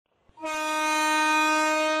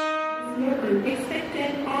Vehicle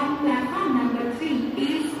expected on platform number 3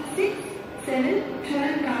 is 6, 7,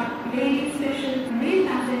 12 car. Ladies special. Male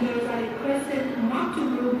passengers are requested not to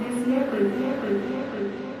board this vehicle.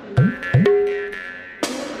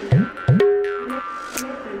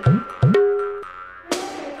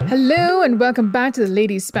 Hello and welcome back to the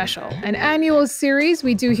Ladies Special, an annual series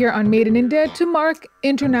we do here on Made in India to mark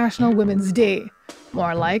International Women's Day.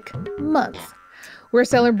 More like month. We're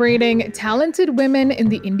celebrating talented women in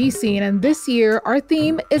the indie scene, and this year our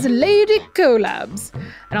theme is Lady Collabs.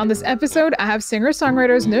 And on this episode, I have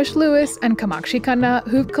singer-songwriters Nush Lewis and Kamakshi Khanna,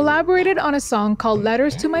 who've collaborated on a song called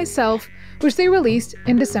Letters to Myself, which they released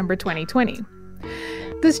in December 2020.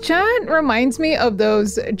 This chat reminds me of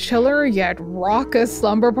those chiller yet raucous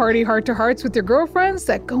slumber party heart-to-hearts with your girlfriends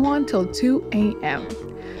that go on till 2 a.m.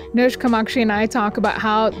 Nush, Kamakshi, and I talk about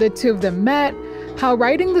how the two of them met, how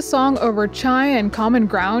writing the song over chai and common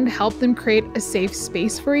ground helped them create a safe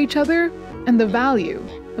space for each other, and the value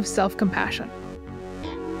of self-compassion.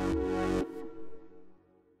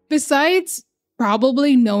 Besides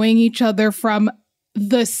probably knowing each other from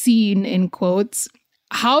the scene, in quotes,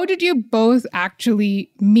 how did you both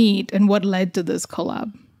actually meet and what led to this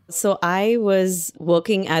collab? So I was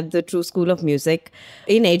working at the True School of Music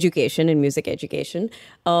in music education,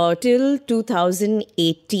 till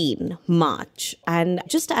 2018, March. And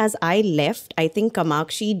just as I left, I think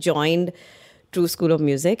Kamakshi joined True School of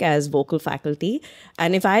Music as vocal faculty.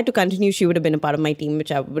 And if I had to continue, she would have been a part of my team,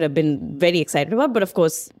 which I would have been very excited about. But of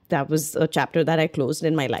course, that was a chapter that I closed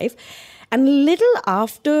in my life. And little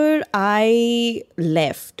after I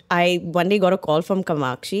left, I one day got a call from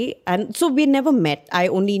Kamakshi. And so we never met. I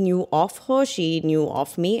only knew of her. She knew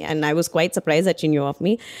of me. And I was quite surprised that she knew of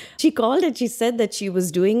me. She called and she said that she was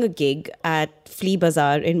doing a gig at Flea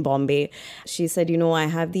Bazaar in Bombay. She said, I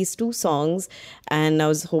have these 2 songs and I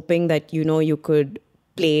was hoping that, you could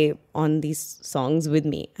play on these songs with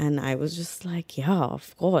me. And I was just like, yeah,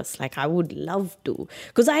 of course. Like, I would love to.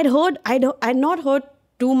 Because I'd not heard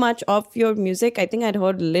too much of your music. I think I'd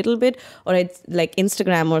heard a little bit, or it's like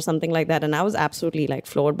Instagram or something like that. And I was absolutely like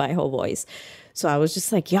floored by her voice. So I was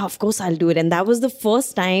just like, yeah, of course I'll do it. And that was the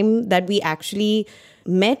first time that we actually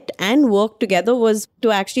met and worked together, was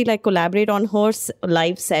to actually like collaborate on her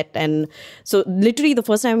live set. And so literally the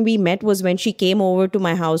first time we met was when she came over to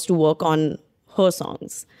my house to work on her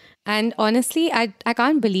songs. And honestly, I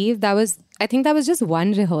can't believe I think that was just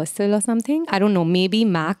one rehearsal or something. I don't know, maybe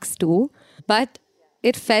max 2. But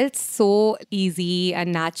it felt so easy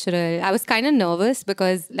and natural. I was kind of nervous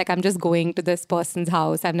because like I'm just going to this person's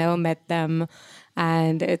house. I've never met them.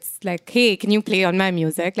 And it's like, hey, can you play on my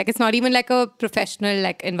music? Like, it's not even like a professional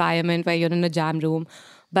like environment where you're in a jam room.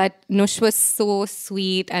 But Nush was so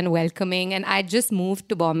sweet and welcoming. And I just moved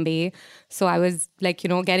to Bombay. So I was like,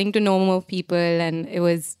 getting to know more people. And it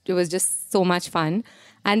was just so much fun.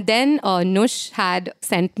 And then Nush had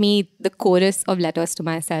sent me the chorus of Letters to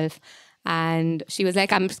Myself. And she was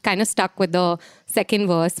like, I'm kind of stuck with the second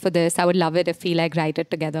verse for this. I would love it if we like write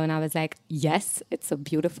it together. And I was like, yes, it's a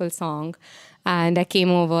beautiful song. And I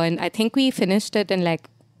came over and I think we finished it in like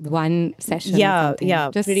one session. Yeah,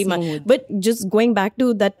 just pretty smooth. much. But just going back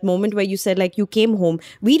to that moment where you said like you came home,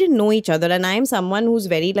 we didn't know each other. And I'm someone who's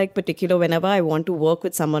very like particular. Whenever I want to work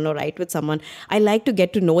with someone or write with someone, I like to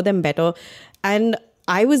get to know them better. And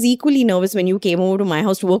I was equally nervous when you came over to my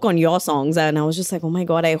house to work on your songs. And I was just like, oh my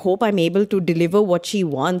God, I hope I'm able to deliver what she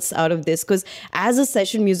wants out of this. Because as a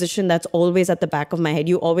session musician, that's always at the back of my head.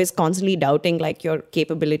 You're always constantly doubting like your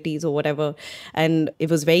capabilities or whatever. And it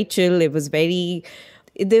was very chill. There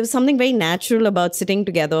was something very natural about sitting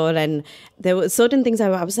together. And there were certain things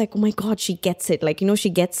I was like, oh my God, she gets it. Like, she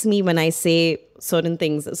gets me when I say certain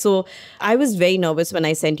things. So I was very nervous when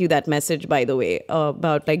I sent you that message, by the way,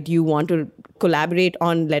 about like, do you want to collaborate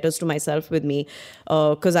on Letters to Myself with me?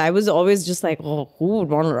 Because I was always just like, oh, who would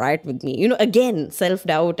want to write with me? Again,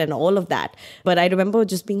 self-doubt and all of that. But I remember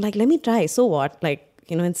just being like, let me try. So what? Like,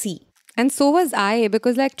 and see. And so was I,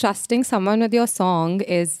 because like trusting someone with your song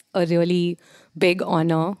is a really big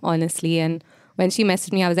honor, honestly. And when she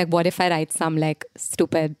messaged me, I was like, what if I write some like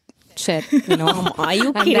stupid shit, Are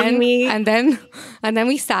you kidding me? And then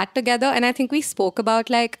we sat together and I think we spoke about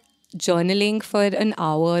like journaling for an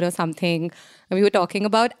hour or something. And we were talking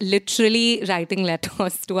about literally writing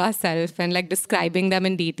letters to ourselves and like describing them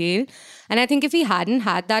in detail. And I think if we hadn't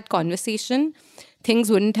had that conversation, things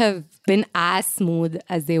wouldn't have been as smooth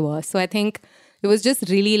as they were. So I think It was just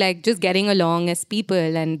really like just getting along as people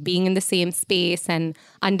and being in the same space and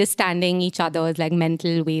understanding each other's like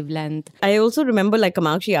mental wavelength. I also remember like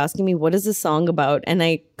Kamakshi asking me, what is this song about? And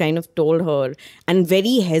I kind of told her, and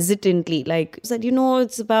very hesitantly, like said,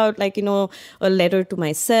 it's about like, a letter to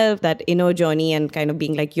myself, that inner journey, and kind of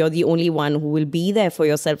being like, you're the only one who will be there for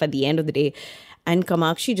yourself at the end of the day. And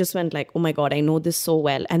Kamakshi just went like, oh my God, I know this so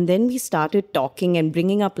well. And then we started talking and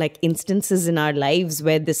bringing up like instances in our lives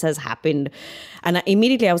where this has happened. And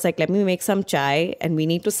immediately I was like, let me make some chai and we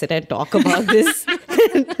need to sit and talk about this.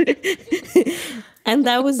 And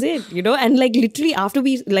that was it, and like literally after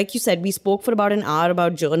we, like you said, we spoke for about an hour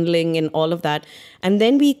about journaling and all of that. And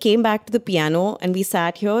then we came back to the piano and we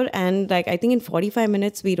sat here and like, I think in 45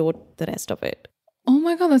 minutes, we wrote the rest of it. Oh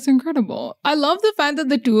my God, that's incredible. I love the fact that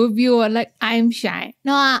the two of you are like, I'm shy.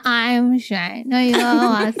 No, I'm shy. No, you're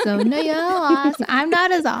awesome. No, you're awesome. I'm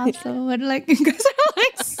not as awesome. But like, you guys are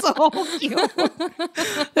like so cute.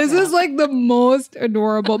 This is like the most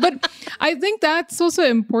adorable. But I think that's also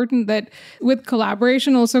important, that with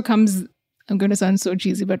collaboration also comes, I'm going to sound so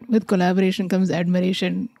cheesy, but with collaboration comes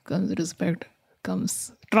admiration, comes respect,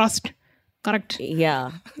 comes trust. Correct.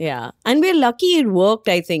 Yeah. And we're lucky it worked,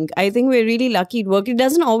 I think. I think we're really lucky it worked. It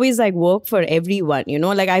doesn't always like work for everyone,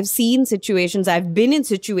 Like I've seen situations, I've been in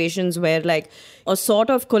situations where like a sort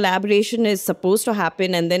of collaboration is supposed to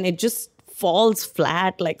happen and then it just falls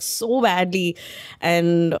flat like so badly.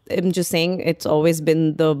 And I'm just saying it's always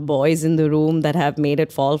been the boys in the room that have made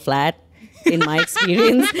it fall flat. In my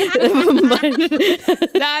experience. That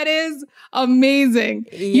is amazing.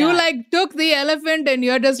 Yeah. You like took the elephant and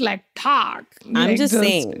you're just like, talk. I'm just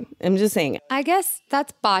saying. I guess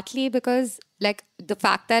that's partly because like the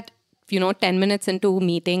fact that, 10 minutes into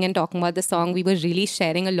meeting and talking about the song, we were really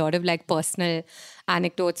sharing a lot of like personal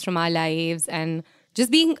anecdotes from our lives, and just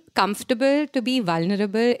being comfortable to be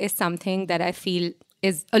vulnerable is something that I feel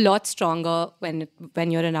is a lot stronger when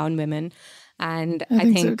you're around women. And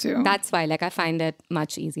I think so too. That's why, like, I find it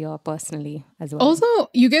much easier personally as well. Also,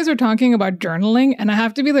 you guys were talking about journaling, and I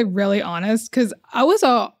have to be like really honest, because I was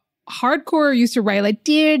a hardcore used to write like,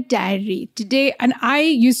 Dear Diary, today. And I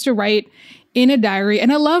used to write in a diary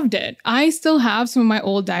and I loved it. I still have some of my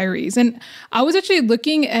old diaries. And I was actually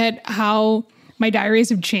looking at how my diaries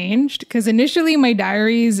have changed, because initially my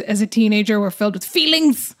diaries as a teenager were filled with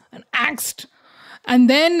feelings and angst. And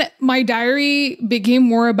then my diary became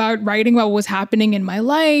more about writing about what was happening in my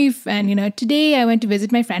life. And, today I went to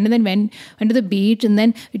visit my friend and then went to the beach. And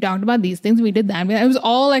then we talked about these things. We did that. It was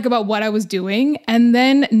all like about what I was doing. And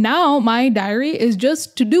then now my diary is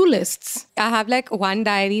just to-do lists. I have like one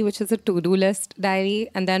diary, which is a to-do list diary.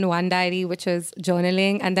 And then one diary, which is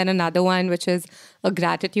journaling. And then another one, which is a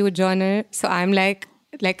gratitude journal. So I'm like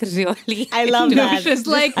really. I love that. Just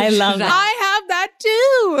like, I love that. I have that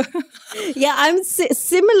too. Yeah, I'm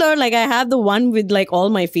similar. Like I have the one with like all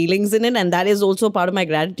my feelings in it, and that is also part of my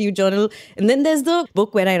gratitude journal. And then there's the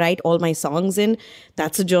book where I write all my songs in.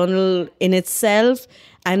 That's a journal in itself.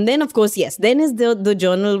 And then, of course, yes, then is the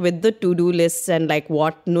journal with the to-do lists and like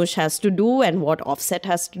what Nush has to do and what Offset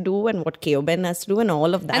has to do and what Keoben has to do and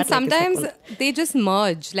all of that. And sometimes they just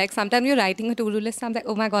merge. Like sometimes you're writing a to-do list and I'm like,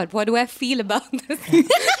 oh my God, what do I feel about this thing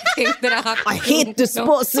that I have to I hate this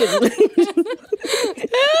person.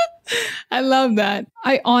 I love that.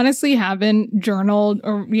 I honestly haven't journaled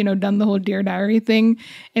or, done the whole Dear Diary thing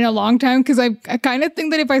in a long time, because I kind of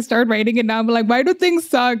think that if I start writing it now, I'm like, why do things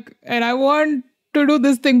suck? And I want to do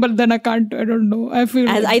this thing, but then I can't. I don't know. I feel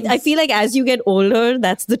I feel like as you get older,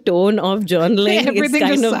 that's the tone of journaling. Everything it's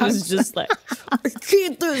kind just of sucks. is just like, I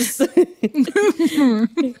hate this.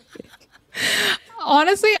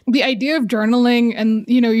 Honestly, the idea of journaling and,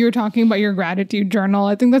 you were talking about your gratitude journal.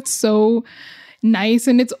 I think that's so nice.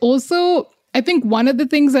 And it's also, I think one of the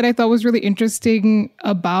things that I thought was really interesting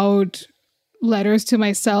about Letters to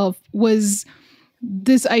Myself was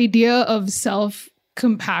this idea of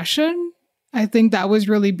self-compassion. I think that was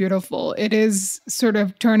really beautiful. It is sort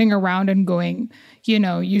of turning around and going,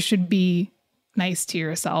 you should be nice to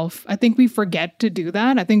yourself. I think we forget to do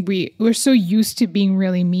that. I think we're so used to being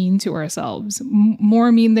really mean to ourselves,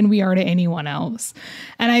 more mean than we are to anyone else.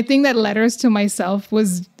 And I think that Letters to Myself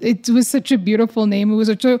was such a beautiful name.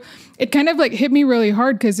 It kind of like hit me really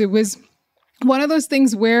hard, because it was one of those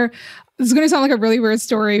things where, this is going to sound like a really weird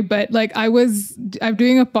story, but like I'm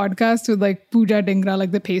doing a podcast with like Pooja Dhingra,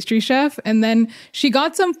 like the pastry chef. And then she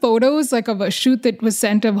got some photos like of a shoot that was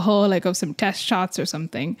sent of her, like of some test shots or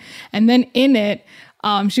something. And then in it,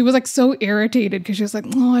 she was like so irritated because she was like,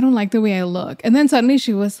 "Oh, I don't like the way I look." And then suddenly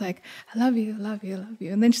she was like, "I love you, I love you, I love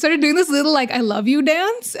you." And then she started doing this little like "I love you"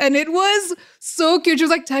 dance, and it was so cute. She was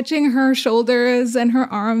like touching her shoulders and her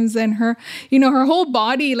arms and her, her whole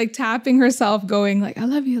body, like tapping herself, going like, "I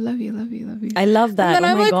love you, I love you, I love you, I love you." I love that. And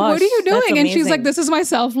then I'm my like, gosh, "What are you that's doing?" And she's like, amazing. "This is my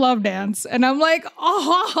self-love dance." And I'm like,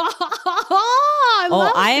 "Oh, I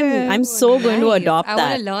love I'm so going to Nice. adopt I that.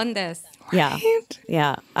 want to learn this. Yeah.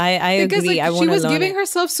 Yeah. I Because agree. like I want she to was learn giving it.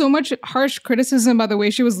 herself so much harsh criticism by the way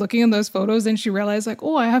she was looking in those photos, and she realized like,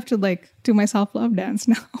 oh, I have to like do my self-love dance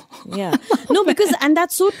now. Yeah. No, because, and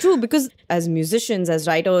that's so true, because as musicians, as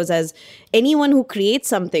writers, as anyone who creates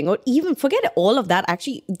something, or even forget all of that,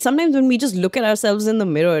 actually, sometimes when we just look at ourselves in the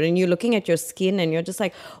mirror and you're looking at your skin and you're just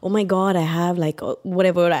like, oh my God, I have like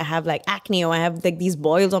whatever, I have like acne, or I have like these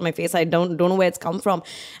boils on my face, I don't know where it's come from.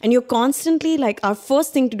 And you're constantly like, our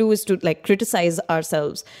first thing to do is to like criticize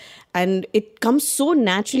ourselves. And it comes so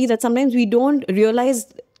naturally that sometimes we don't realize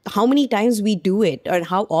how many times we do it or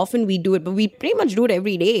how often we do it, but we pretty much do it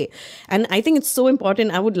every day. And I think it's so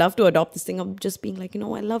important. I would love to adopt this thing of just being like, I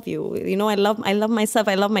love you. I love myself.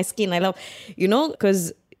 I love my skin. I love,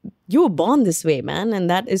 because you were born this way, man. And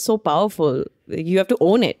that is so powerful. You have to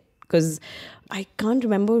own it, because I can't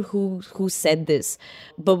remember who said this,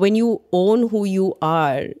 but when you own who you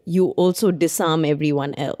are, you also disarm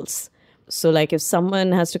everyone else. So like if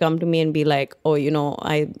someone has to come to me and be like, oh,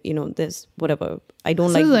 there's whatever, I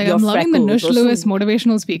don't like like your I'm loving the freckles Nush or Lewis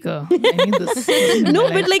motivational speaker. I need this. no,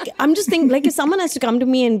 but like I'm just thinking, like if someone has to come to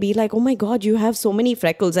me and be like, oh my God, you have so many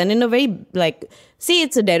freckles, and in a very like, say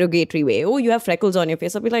it's a derogatory way, oh, you have freckles on your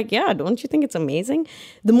face, I'll be like, yeah, don't you think it's amazing?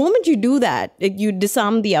 The moment you do that, you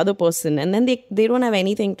disarm the other person, and then they don't have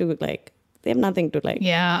anything to like, they have nothing to like.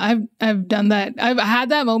 Yeah, I've done that. I've had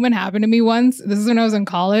that moment happen to me once. This is when I was in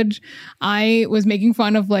college. I was making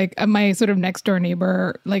fun of like my sort of next door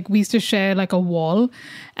neighbor. Like we used to share like a wall,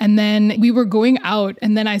 and then we were going out,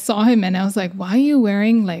 and then I saw him and I was like, "Why are you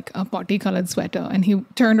wearing like a potty colored sweater?" And he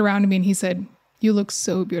turned around to me and he said, "You look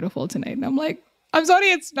so beautiful tonight." And I'm like, "I'm sorry,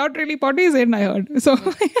 it's not really potty season, I heard." So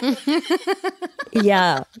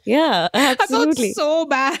Yeah, I felt absolutely. so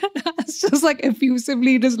bad. It's just like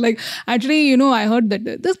effusively, just like, actually, I heard that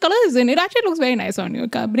this color is in it. Actually looks very nice on you.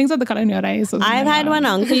 It brings out the color in your eyes. I've had one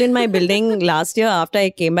uncle in my building last year after I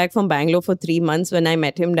came back from Bangalore for 3 months. When I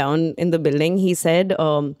met him down in the building, he said,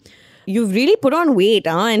 you've really put on weight,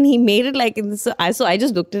 huh? And he made it like, so I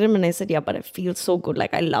just looked at him and I said, yeah, but it feels so good.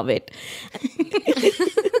 Like, I love it.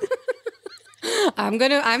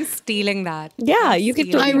 I'm stealing that. Yeah, you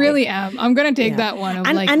could I really am. I'm going to take that one. Of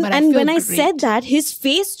And, like, and, but and I feel when I great. said that, his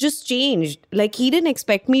face just changed. Like, he didn't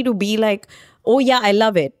expect me to be like, oh yeah, I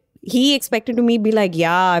love it. He expected to me be like,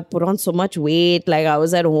 yeah, I put on so much weight. Like, I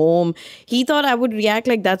was at home. He thought I would react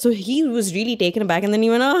like that. So he was really taken aback. And then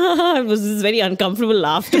he went, it was this very uncomfortable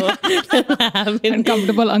laughter.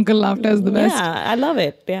 Uncomfortable uncle laughter is the best. Yeah, I love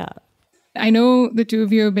it. Yeah. I know the two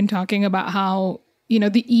of you have been talking about how,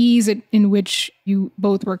 the ease in which you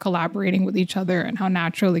both were collaborating with each other and how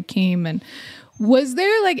natural it came. And was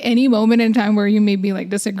there like any moment in time where you maybe like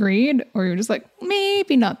disagreed, or you're just like,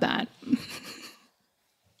 maybe not that?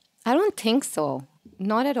 I don't think so.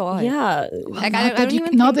 Not at all. Yeah. Like, Not I that don't you,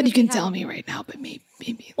 even not think that you we can have- tell me right now, but maybe.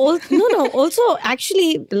 No. Also,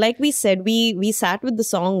 actually, like we said, we sat with the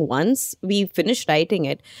song once. We finished writing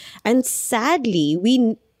it, and sadly,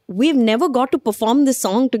 we've never got to perform this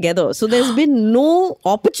song together. So there's been no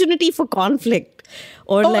opportunity for conflict.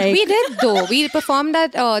 Or like, we did though. We performed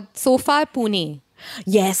at So Far Pune.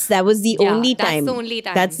 yes, that was the Yeah, only that's time. the only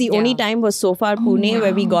time. That's the only Yeah. time was So Far Pune,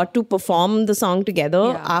 where we got to perform the song together.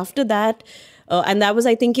 Yeah. After that, and that was,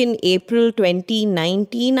 I think, in April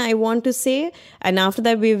 2019, I want to say. And after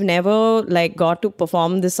that, we've never like got to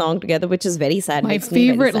perform the song together, which is very sad. My Makes me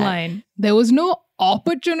very favorite sad. line, there was no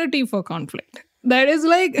opportunity for conflict. That is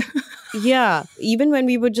like, Yeah, even when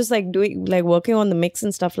we were just like working on the mix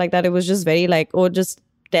and stuff like that, it was just very like, oh, just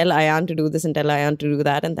tell Ayan to do this and tell Ayan to do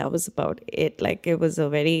that, and that was about it. Like, it was a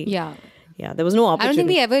very Yeah. there was no I don't opportunity. think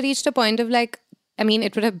we ever reached a point of like, I mean,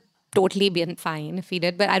 it would have totally been fine if we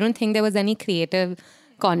did, but I don't think there was any creative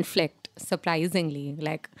conflict, surprisingly.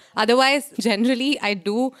 Like, otherwise, generally, I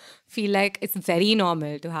do feel like it's very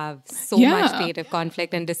normal to have so much Yeah. creative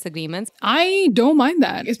conflict and disagreements. I don't mind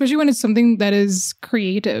that, especially when it's something that is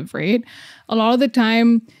creative, right? A lot of the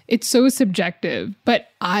time, it's so subjective, but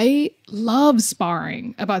I love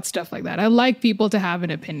sparring about stuff like that. I like people to have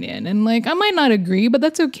an opinion, and like, I might not agree, but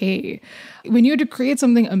that's okay. When you have to create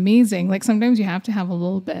something amazing, like sometimes you have to have a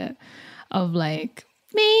little bit of like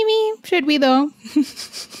maybe. Should we though?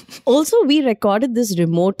 Also, we recorded this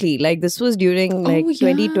remotely. Like this was during like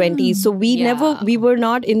 2020. So we were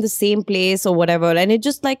not in the same place or whatever. And it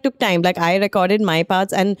just like took time. Like I recorded my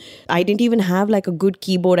parts and I didn't even have like a good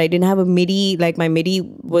keyboard. I didn't have a MIDI. Like my MIDI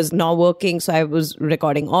was not working. So I was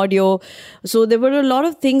recording audio. So there were a lot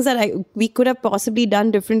of things that we could have possibly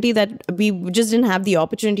done differently that we just didn't have the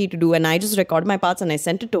opportunity to do. And I just recorded my parts and I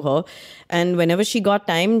sent it to her. And whenever she got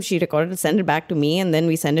time, she recorded, sent it back to me. And then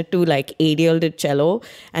we sent it to like Adiel did cello.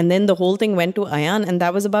 And then the whole thing went to Ayan, and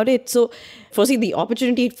that was about it. So, firstly, the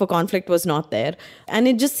opportunity for conflict was not there. And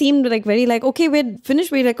it just seemed like very like, okay, we're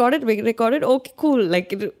finished, we recorded, okay, cool.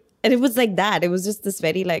 Like, and it was like that. It was just this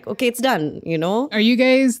very like, okay, it's done, you know? Are you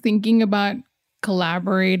guys thinking about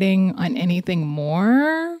collaborating on anything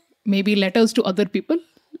more? Maybe letters to other people?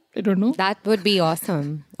 I don't know. That would be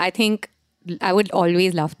awesome. I think I would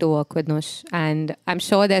always love to work with Nush, and I'm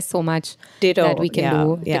sure there's so much that we can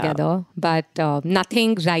do together, but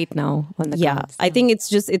nothing right now on the cards. I think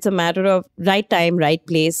it's a matter of right time, right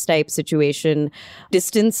place type situation.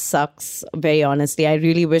 Distance sucks, very honestly. I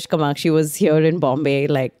really wish Kamakshi was here in Bombay.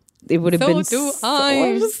 Like it would have been so much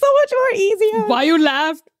more easier. Why you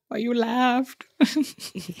laughed?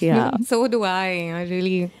 Yeah. So do I. I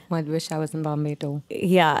really would wish I was in Bombay too.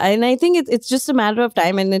 Yeah. And I think it's just a matter of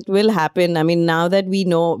time and it will happen. I mean, now that we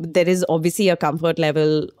know there is obviously a comfort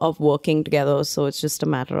level of working together. So it's just a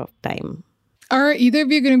matter of time. Are either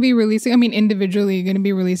of you going to be releasing, individually, going to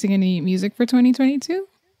be releasing any music for 2022?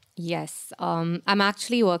 Yes. I'm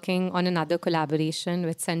actually working on another collaboration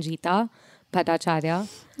with Sangeeta Bhattacharya.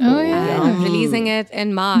 Oh, yeah. And I'm releasing it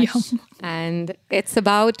in March. And it's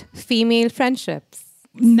about female friendships.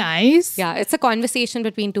 Nice. Yeah, it's a conversation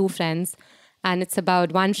between two friends. And it's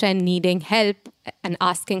about one friend needing help and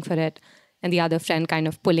asking for it, and the other friend kind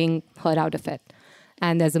of pulling her out of it.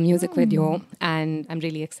 And there's a music video, and I'm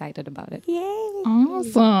really excited about it. Yay.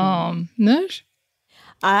 Awesome. Nush?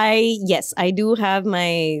 I do have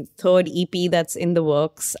my third EP that's in the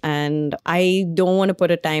works, and I don't want to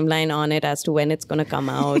put a timeline on it as to when it's going to come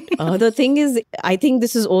out. The thing is, I think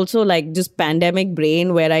this is also like just pandemic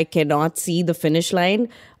brain where I cannot see the finish line.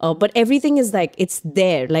 But everything is like, it's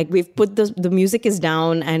there. Like we've put the music is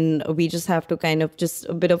down and we just have to kind of just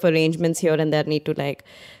a bit of arrangements here and there need to like,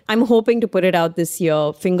 I'm hoping to put it out this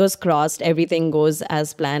year. Fingers crossed, everything goes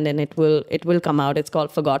as planned and it will come out. It's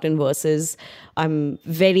called Forgotten Verses. I'm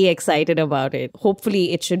very excited about it.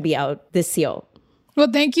 Hopefully it should be out this year. Well,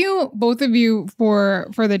 thank you, both of you, for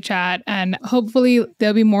the chat. And hopefully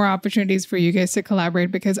there'll be more opportunities for you guys to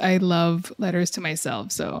collaborate because I love Letters to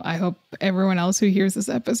Myself. So I hope everyone else who hears this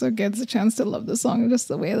episode gets a chance to love the song just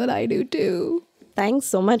the way that I do too. Thanks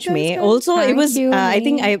so much, May. Also, it was, I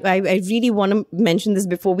think I really want to mention this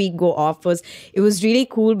before we go off, it was really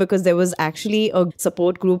cool because there was actually a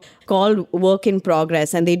support group called Work in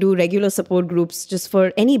Progress, and they do regular support groups just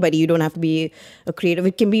for anybody. You don't have to be a creative.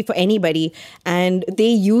 It can be for anybody. And they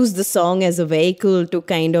use the song as a vehicle to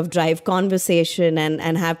kind of drive conversation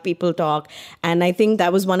and have people talk. And I think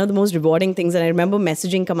that was one of the most rewarding things. And I remember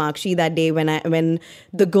messaging Kamakshi that day when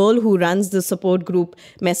the girl who runs the support group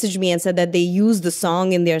messaged me and said that they use the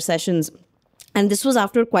song in their sessions. And this was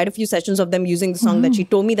after quite a few sessions of them using the song that she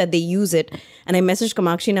told me that they use it. And I messaged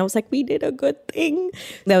Kamakshi and I was like, we did a good thing.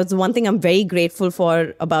 That was one thing I'm very grateful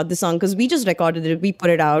for about the song because we just recorded it, we put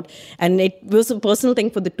it out. And it was a personal thing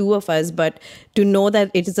for the two of us. But to know that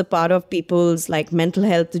it is a part of people's like mental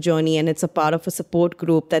health journey and it's a part of a support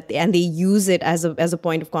group and they use it as a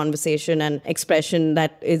point of conversation and expression,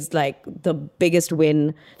 that is like the biggest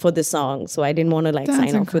win for the song. So I didn't want to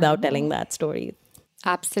sign off without telling that story.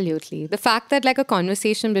 Absolutely. The fact that like a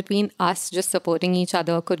conversation between us just supporting each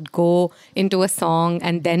other could go into a song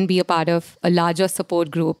and then be a part of a larger support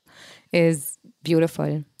group is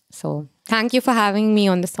beautiful. So thank you for having me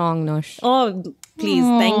on the song, Nush. Oh, please.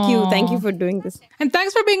 Thank you. Thank you for doing this. And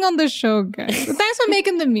thanks for being on the show, guys. Thanks for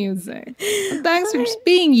making the music. And thanks for just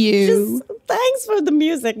being you. Thanks for the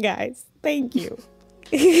music, guys. Thank you.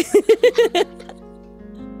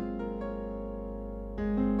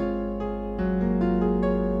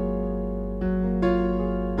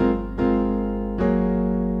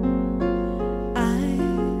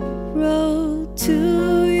 Wrote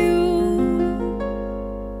to you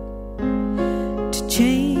to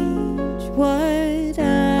change what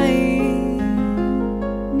I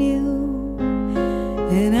knew,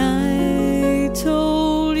 and I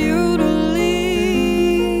told you to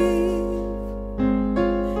leave,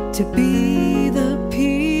 to be the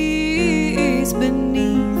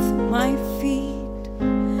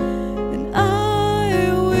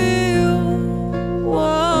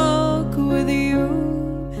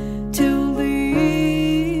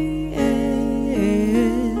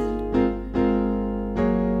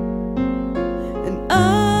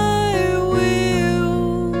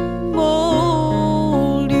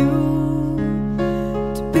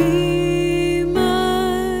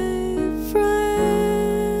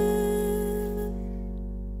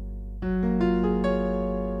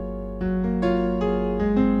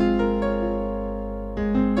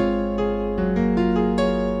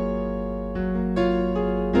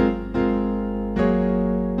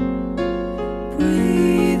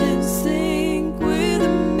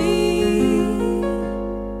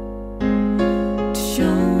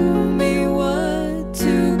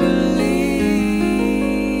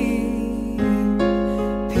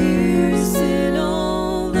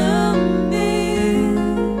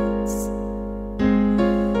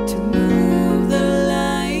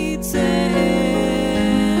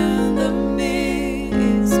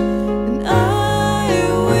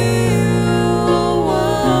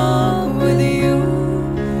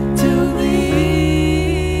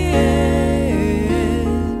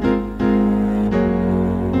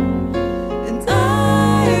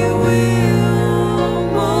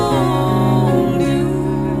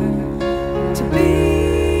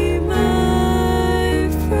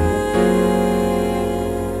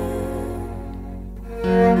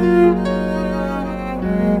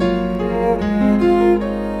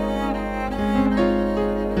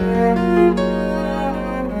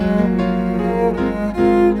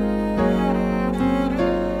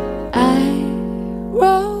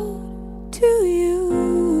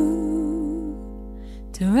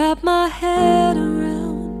to wrap my head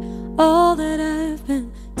around all that I've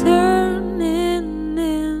been turning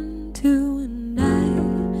into, and I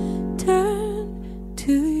turn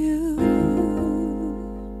to you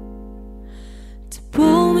to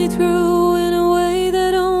pull me through in a way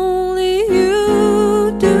that only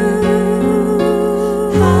you do.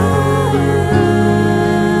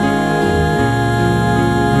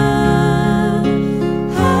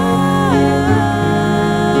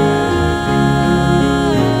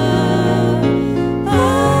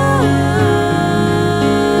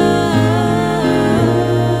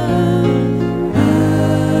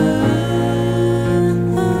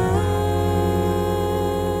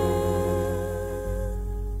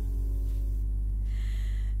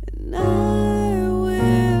 And I will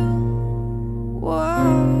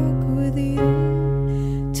walk with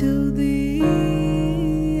you to the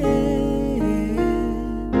end,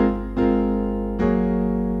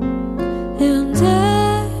 and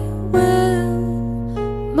I will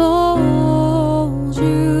mold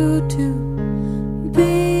you to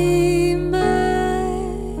be my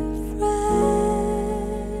friend.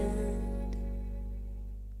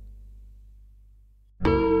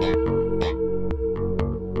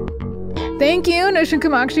 Thank you, Nishan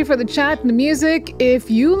Kamakshi, for the chat and the music. If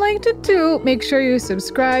you liked it too, make sure you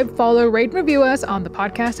subscribe, follow, rate, and review us on the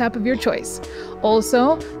podcast app of your choice.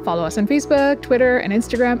 Also, follow us on Facebook, Twitter, and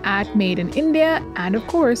Instagram at Made in India. And of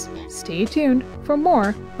course, stay tuned for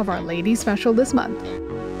more of our Ladies Special this month.